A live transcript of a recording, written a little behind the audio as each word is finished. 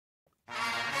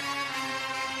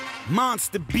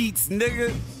Monster beats,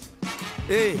 nigga.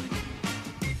 Hey.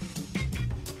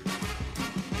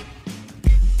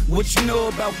 What you know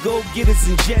about go-getters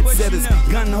and jet setters?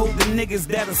 Gun-holding niggas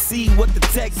that'll see what the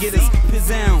tech get us.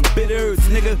 Pizzound, bitters,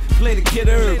 nigga, play the kid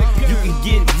herb. You can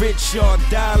get rich or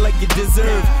die like you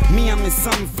deserve. Me, I'm in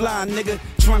something fly, nigga,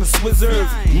 tryna swizz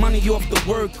herbs. Money off the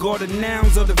work or the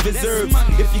nouns or the visherbs.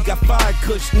 If you got fire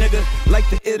kush, nigga, like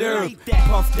the it herb.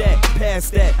 Puff that,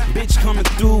 pass that. Bitch coming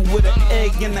through with an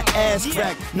egg in the ass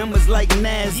crack. Numbers like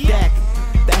NASDAQ.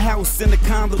 The house and the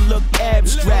condo look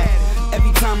abstract.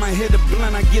 Every time I hit a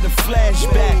blunt, I get a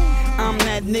flashback. I'm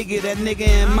that nigga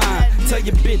in mine. Tell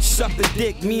your bitch, suck the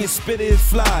dick, me and Spitter is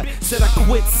fly. Said I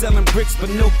quit selling bricks, but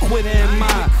no quitter in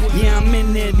mine. Yeah, I'm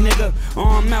in there, nigga. Oh,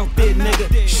 I'm out there,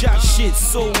 nigga. Shot shit,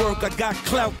 soul work, I got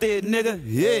clout there, nigga.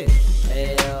 Yeah.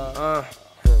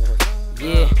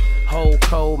 Yeah, whole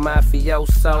cold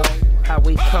mafioso. How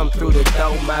we come through the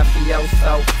door,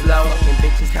 mafioso flow. And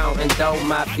bitches counting dough,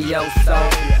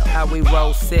 mafioso. How we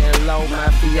roll sitting low,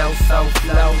 mafioso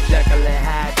flow. Jekell and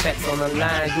Hyde, checks on the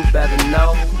line, you better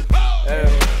know.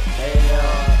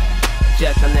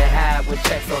 Jekell and Hyde with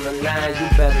checks on the line, you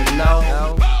better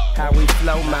know. How we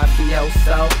flow,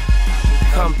 mafioso.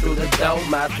 Come through the door,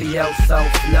 mafioso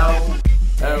flow.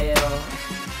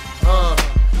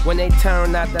 When they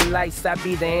turn out the lights, I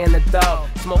be the antidote.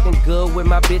 Smoking good with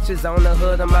my bitches on the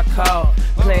hood of my car.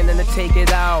 Planning to take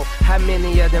it all. How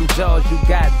many of them jaws you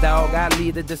got, dog? I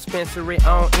leave the dispensary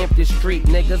on empty street.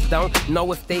 Niggas don't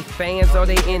know if they fans or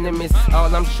they enemies.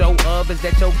 All I'm sure of is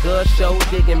that your good show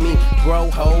digging me. Bro,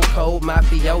 whole cold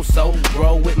mafioso.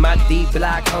 Roll with my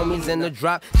D-block homies in the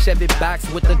drop. Chevy box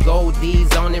with the gold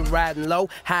D's on it, riding low.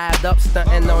 Hyde up,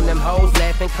 stunting on them hoes,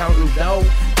 laughing, counting dough.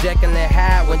 Jekell and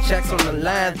Hyde when checks on the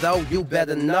line, though, you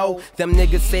better know. Them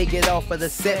niggas say get off of the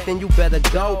set, then you better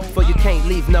go. For you can't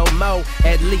leave no more,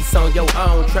 at least on your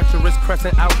own. Treacherous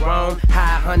crescent outgrown,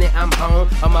 high honey, I'm home.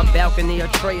 On my balcony, a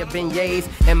tray of beignets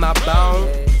and my bone.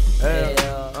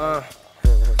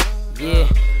 Yeah,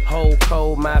 whole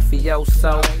cold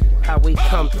mafioso. How we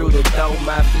come through the door,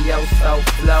 mafioso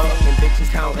flow. And bitches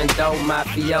counting dough,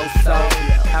 mafioso.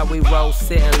 How we roll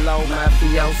sitting low,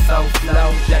 mafioso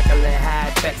flow. Jekell and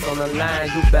Hyde, checks on the line,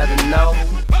 you better know.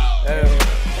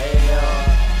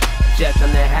 Jekell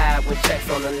and Hyde with checks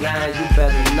on the line, you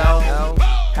better know.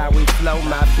 How we flow,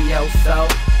 mafioso.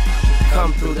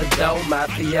 Come through the door,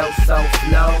 mafioso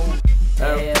flow.